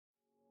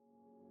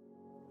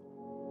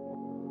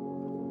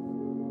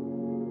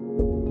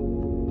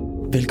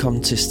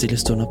Velkommen til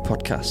Stillestunder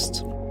podcast.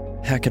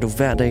 Her kan du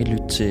hver dag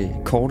lytte til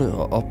korte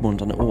og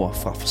opmuntrende ord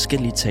fra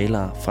forskellige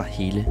talere fra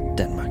hele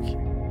Danmark.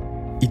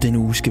 I denne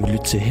uge skal vi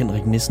lytte til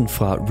Henrik Nissen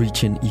fra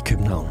Region i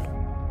København.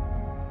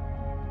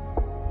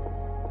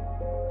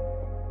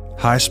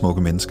 Hej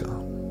smukke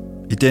mennesker.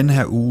 I denne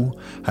her uge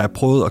har jeg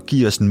prøvet at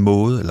give os en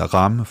måde eller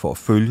ramme for at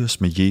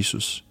følges med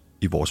Jesus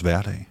i vores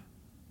hverdag.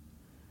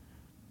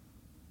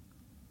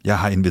 Jeg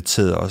har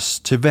inviteret os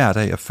til hver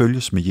dag at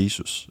følges med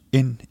Jesus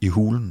ind i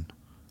hulen,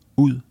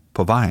 ud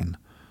på vejen,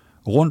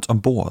 rundt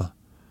om bordet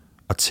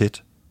og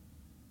tæt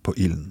på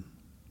ilden.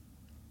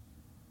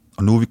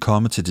 Og nu er vi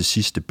kommet til det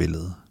sidste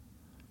billede.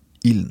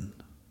 Ilden.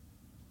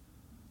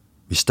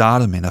 Vi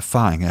startede med en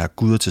erfaring af, at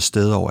Gud er til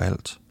stede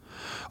overalt.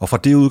 Og fra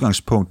det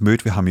udgangspunkt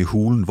mødte vi ham i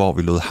hulen, hvor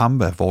vi lod ham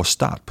være vores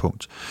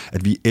startpunkt,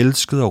 at vi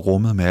elskede og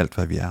rummede med alt,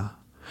 hvad vi er.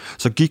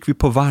 Så gik vi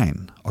på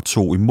vejen og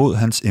tog imod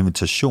hans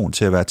invitation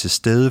til at være til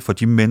stede for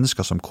de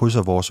mennesker, som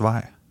krydser vores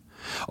vej.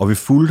 Og vi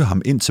fulgte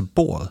ham ind til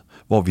bordet,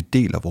 hvor vi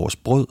deler vores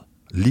brød,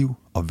 liv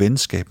og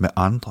venskab med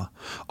andre,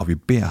 og vi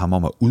beder ham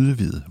om at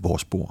udvide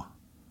vores bord.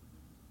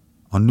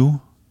 Og nu,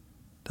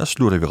 der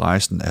slutter vi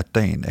rejsen af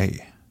dagen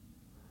af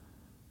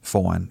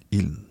foran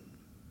ilden.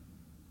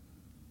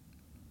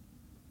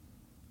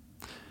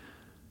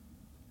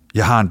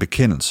 Jeg har en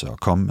bekendelse at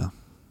komme med.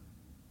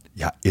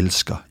 Jeg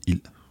elsker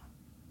ild.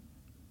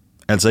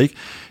 Altså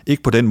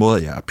ikke på den måde,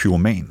 at jeg er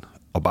pyroman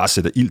og bare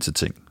sætter ild til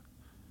ting.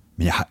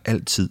 Men jeg har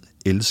altid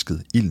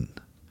elsket ilden.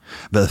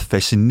 Været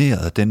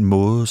fascineret af den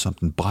måde, som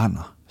den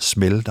brænder,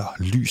 smelter,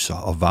 lyser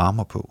og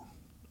varmer på.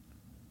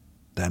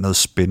 Der er noget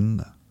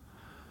spændende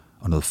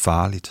og noget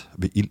farligt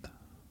ved ild.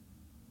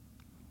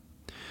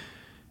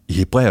 I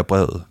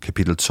Hebræerbrevet,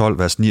 kapitel 12,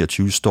 vers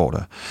 29 står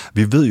der: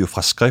 Vi ved jo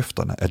fra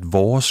skrifterne, at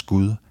vores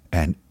Gud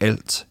er en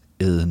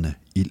altædende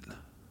ild.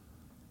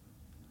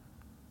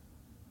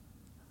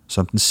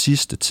 Som den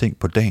sidste ting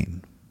på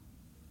dagen,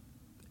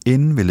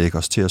 inden vi lægger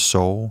os til at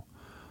sove,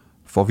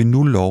 får vi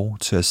nu lov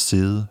til at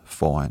sidde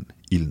foran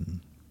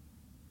ilden.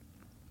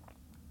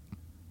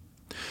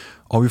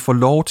 Og vi får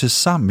lov til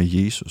sammen med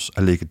Jesus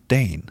at lægge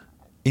dagen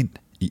ind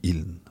i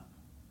ilden.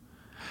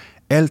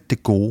 Alt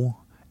det gode,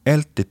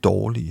 alt det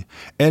dårlige,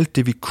 alt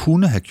det vi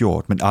kunne have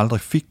gjort, men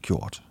aldrig fik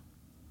gjort.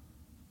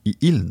 I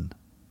ilden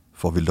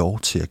får vi lov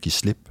til at give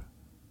slip.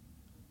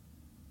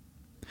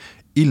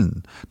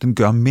 Ilden, den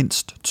gør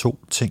mindst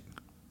 2 ting.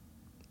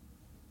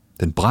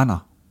 Den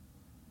brænder,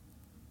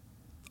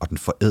 og den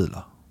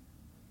forædler.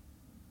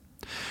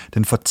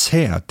 Den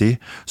fortærer det,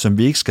 som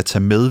vi ikke skal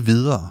tage med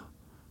videre,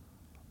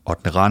 og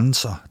den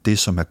renser det,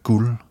 som er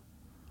guld,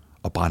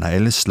 og brænder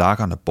alle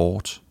slaggerne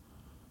bort,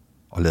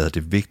 og lader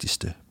det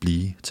vigtigste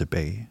blive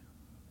tilbage.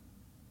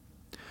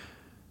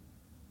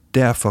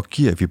 Derfor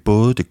giver vi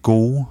både det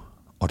gode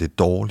og det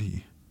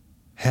dårlige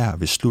her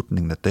ved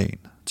slutningen af dagen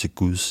til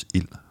Guds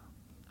ild.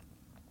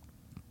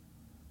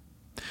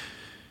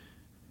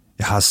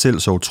 Jeg har selv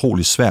så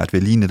utrolig svært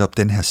ved lige netop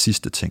den her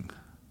sidste ting.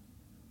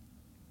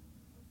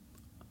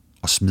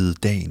 At smide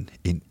dagen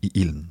ind i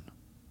ilden.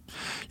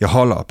 Jeg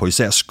holder på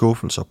især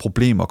skuffelser,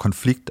 problemer og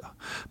konflikter,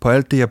 på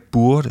alt det jeg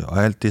burde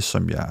og alt det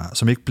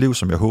som ikke blev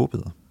som jeg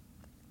håbede.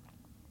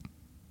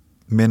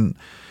 Men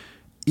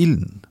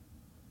ilden,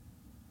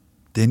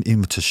 det er en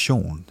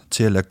invitation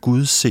til at lade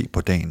Gud se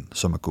på dagen,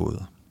 som er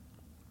gået.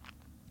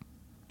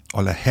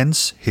 Og lade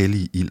hans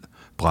hellige ild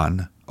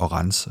brænde og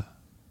rense.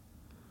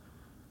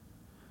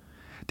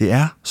 Det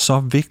er så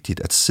vigtigt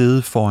at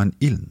sidde foran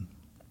ilden.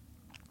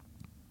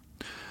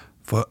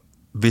 For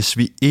hvis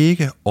vi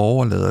ikke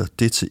overlader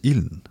det til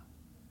ilden,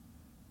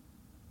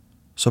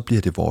 så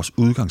bliver det vores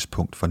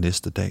udgangspunkt for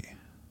næste dag.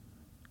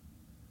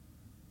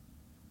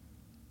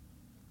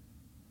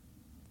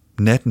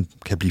 Natten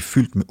kan blive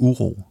fyldt med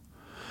uro,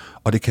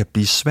 og det kan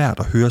blive svært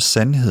at høre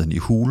sandheden i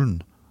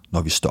hulen,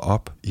 når vi står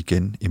op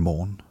igen i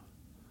morgen.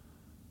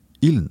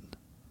 Ilden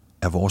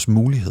er vores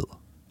mulighed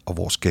og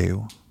vores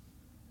gave.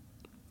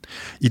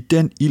 I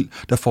den ild,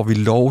 der får vi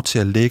lov til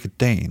at lægge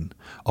dagen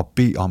og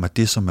bede om, at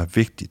det, som er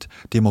vigtigt,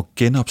 det må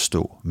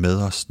genopstå med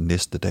os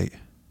næste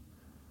dag.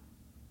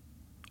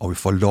 Og vi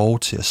får lov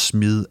til at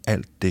smide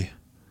alt det,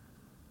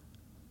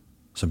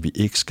 som vi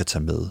ikke skal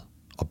tage med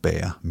og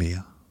bære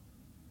mere.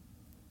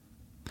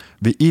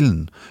 Ved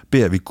ilden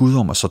beder vi Gud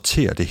om at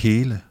sortere det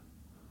hele,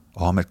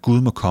 og om at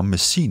Gud må komme med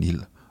sin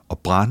ild og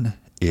brænde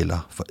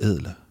eller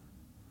forædle.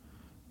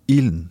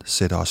 Ilden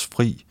sætter os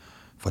fri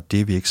fra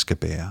det, vi ikke skal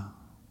bære.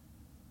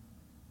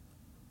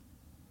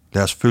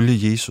 Lad os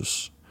følge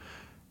Jesus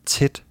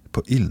tæt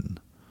på ilden,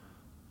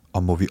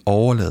 og må vi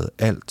overlade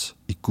alt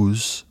i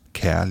Guds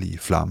kærlige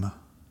flamme.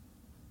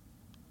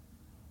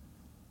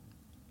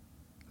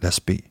 Lad os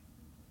bede.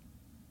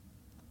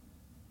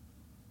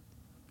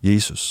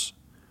 Jesus,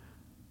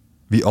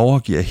 vi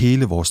overgiver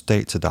hele vores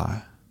dag til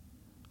dig,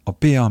 og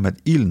beder om, at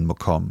ilden må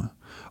komme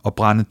og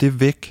brænde det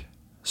væk,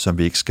 som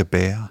vi ikke skal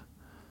bære,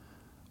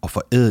 og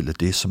forædle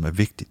det, som er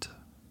vigtigt.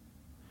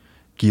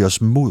 Giv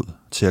os mod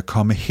til at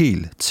komme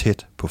helt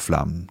tæt på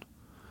flammen,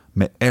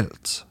 med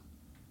alt,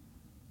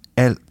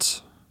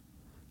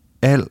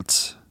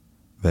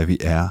 hvad vi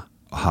er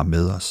og har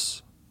med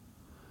os.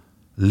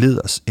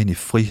 Led os ind i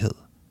frihed,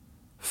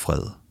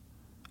 fred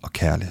og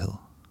kærlighed.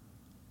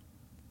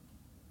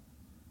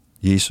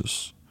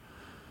 Jesus,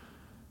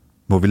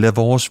 må vi lade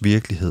vores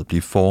virkelighed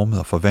blive formet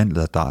og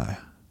forvandlet af dig,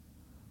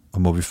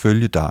 og må vi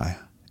følge dig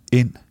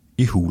ind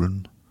i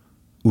hulen,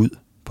 ud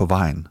på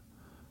vejen,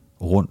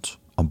 rundt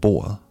om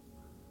bordet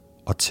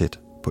og tæt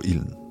på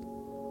ilden.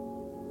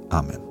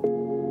 Amen.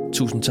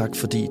 Tusind tak,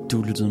 fordi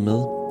du lyttede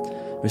med.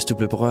 Hvis du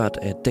blev berørt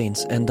af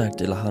dagens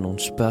andagt eller har nogle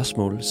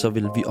spørgsmål, så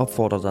vil vi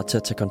opfordre dig til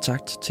at tage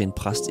kontakt til en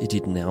præst i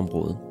dit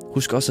nærområde.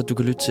 Husk også, at du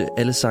kan lytte til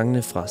alle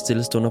sangene fra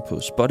Stille Stunder på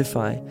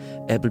Spotify,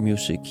 Apple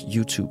Music,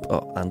 YouTube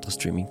og andre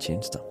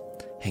streamingtjenester.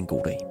 Ha' en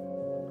god dag.